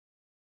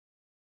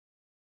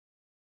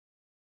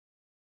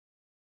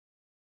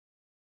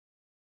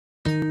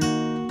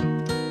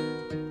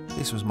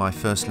This was my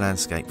first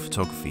landscape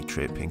photography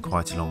trip in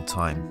quite a long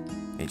time.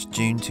 It's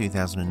June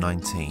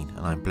 2019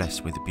 and I'm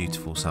blessed with a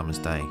beautiful summer's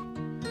day.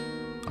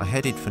 I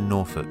headed for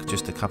Norfolk,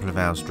 just a couple of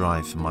hours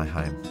drive from my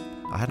home.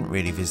 I hadn't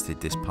really visited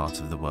this part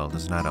of the world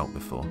as an adult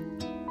before.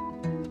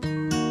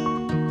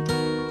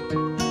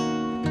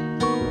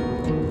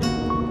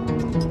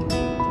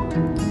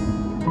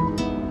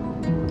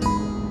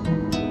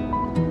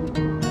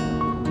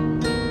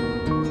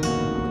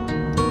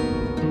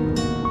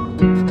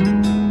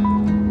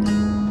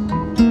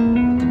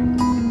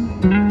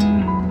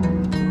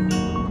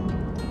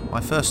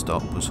 My first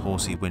stop was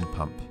Horsey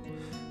Windpump.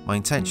 My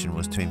intention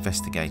was to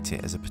investigate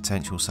it as a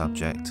potential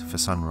subject for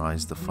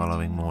sunrise the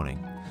following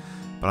morning,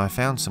 but I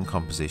found some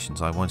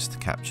compositions I wanted to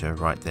capture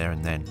right there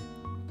and then.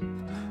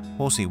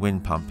 Horsey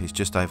Windpump is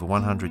just over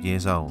 100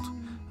 years old,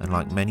 and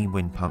like many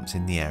wind pumps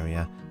in the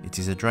area, it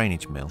is a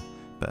drainage mill,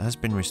 but has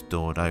been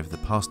restored over the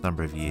past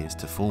number of years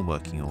to full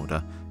working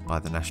order by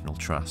the National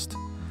Trust.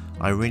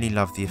 I really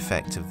love the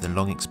effect of the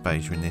long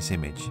exposure in this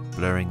image,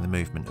 blurring the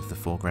movement of the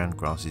foreground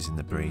grasses in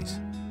the breeze.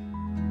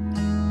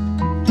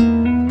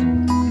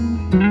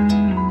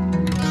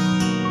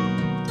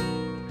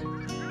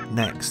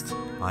 Next,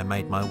 I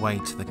made my way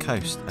to the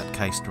coast at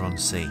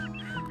Caister-on-Sea.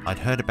 I'd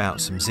heard about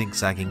some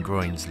zigzagging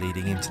groins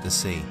leading into the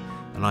sea,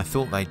 and I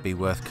thought they'd be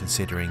worth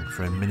considering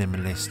for a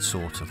minimalist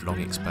sort of long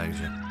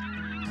exposure.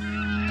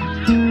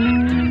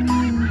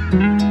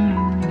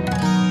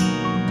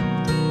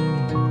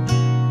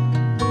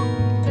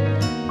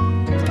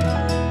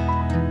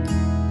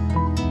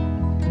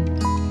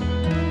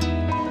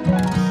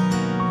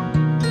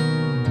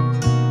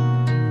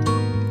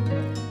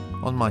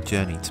 On my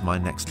journey to my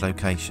next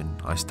location,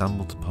 I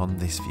stumbled upon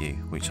this view,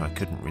 which I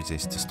couldn't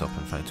resist to stop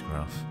and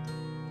photograph.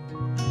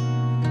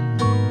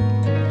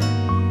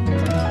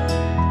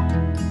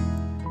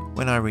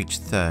 When I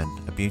reached Thurn,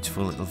 a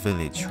beautiful little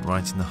village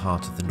right in the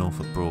heart of the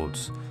Norfolk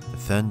Broads, the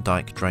Thurn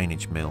Dyke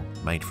Drainage Mill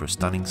made for a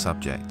stunning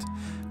subject,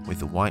 with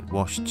the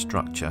whitewashed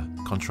structure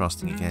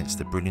contrasting against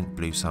the brilliant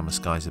blue summer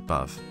skies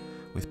above,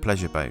 with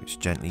pleasure boats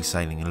gently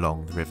sailing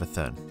along the River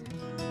Thurn.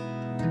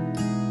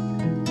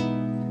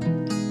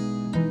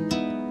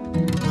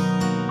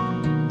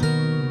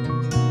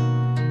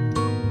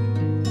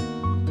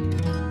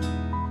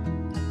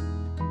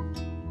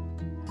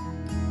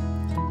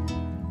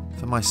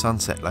 For my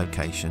sunset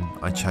location,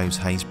 I chose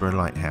Happisburgh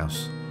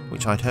Lighthouse,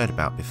 which I'd heard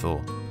about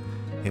before.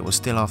 It was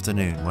still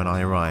afternoon when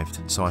I arrived,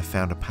 so I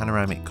found a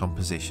panoramic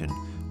composition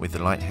with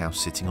the lighthouse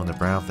sitting on the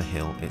brow of the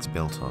hill it's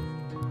built on.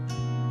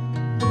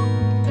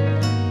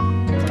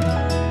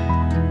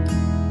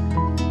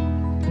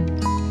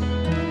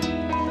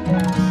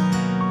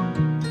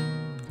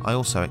 I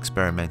also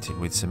experimented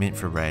with some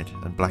infrared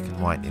and black and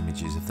white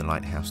images of the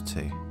lighthouse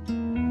too.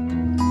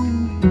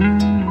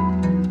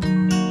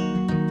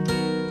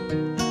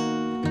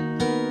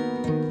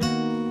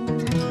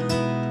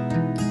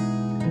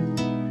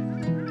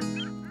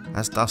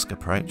 As dusk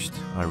approached,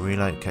 I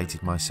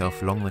relocated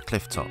myself along the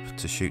cliff top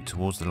to shoot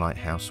towards the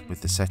lighthouse with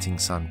the setting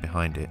sun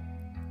behind it.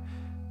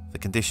 The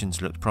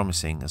conditions looked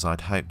promising as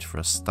I'd hoped for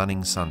a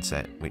stunning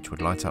sunset which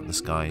would light up the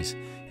skies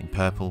in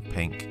purple,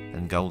 pink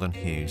and golden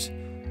hues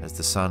as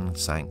the sun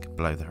sank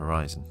below the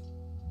horizon.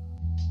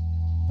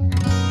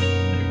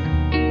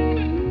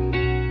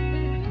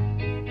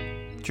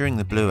 During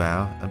the blue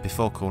hour and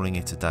before calling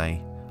it a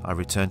day, I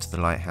returned to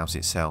the lighthouse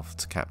itself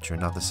to capture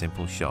another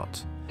simple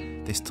shot,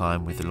 this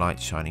time with the light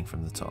shining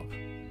from the top.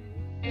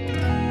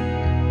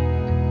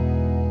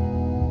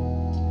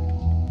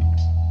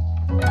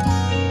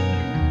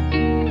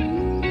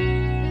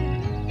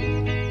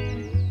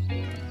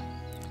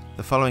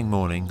 The following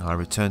morning I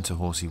returned to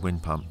Horsey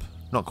Windpump.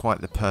 Not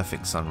quite the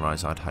perfect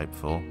sunrise I'd hoped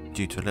for,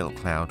 due to a little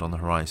cloud on the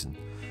horizon,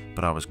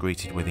 but I was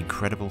greeted with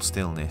incredible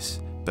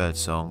stillness,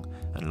 birdsong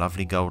and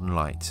lovely golden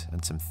light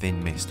and some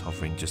thin mist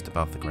hovering just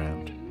above the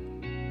ground.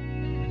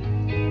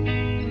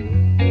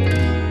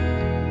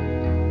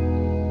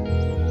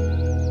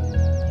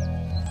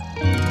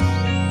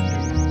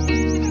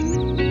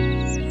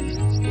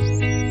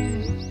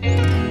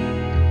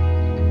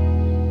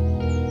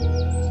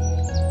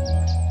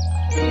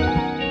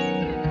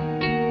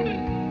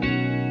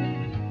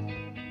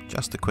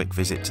 Just a quick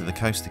visit to the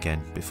coast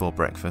again before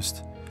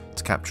breakfast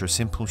to capture a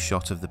simple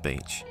shot of the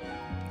beach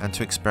and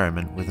to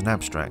experiment with an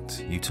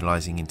abstract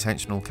utilising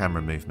intentional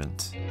camera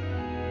movement.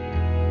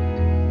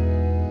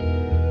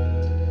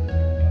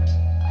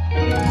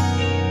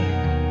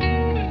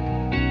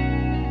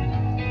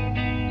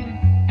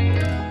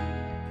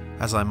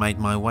 As I made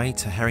my way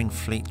to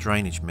Herringfleet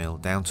Drainage Mill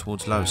down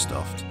towards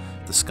Lowestoft,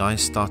 the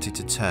skies started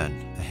to turn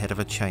ahead of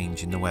a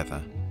change in the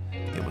weather.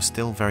 It was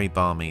still very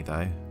balmy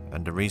though,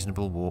 and a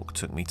reasonable walk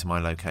took me to my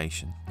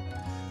location.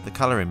 The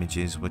colour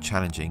images were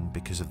challenging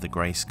because of the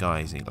grey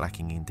skies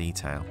lacking in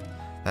detail.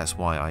 That's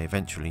why I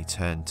eventually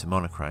turned to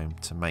monochrome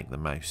to make the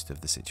most of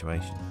the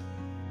situation.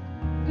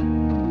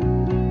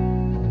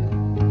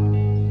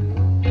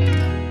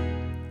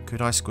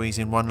 Could I squeeze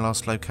in one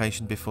last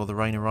location before the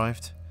rain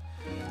arrived?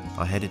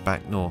 I headed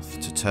back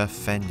north to Turf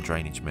Fen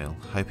Drainage Mill,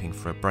 hoping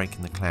for a break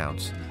in the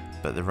clouds,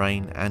 but the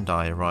rain and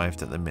I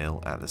arrived at the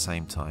mill at the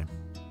same time.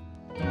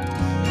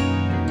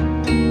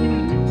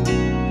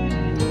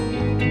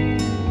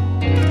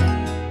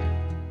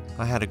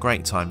 I had a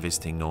great time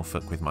visiting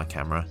Norfolk with my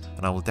camera,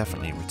 and I will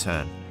definitely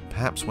return,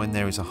 perhaps when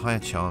there is a higher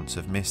chance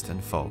of mist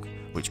and fog,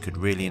 which could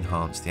really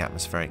enhance the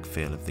atmospheric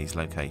feel of these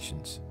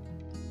locations.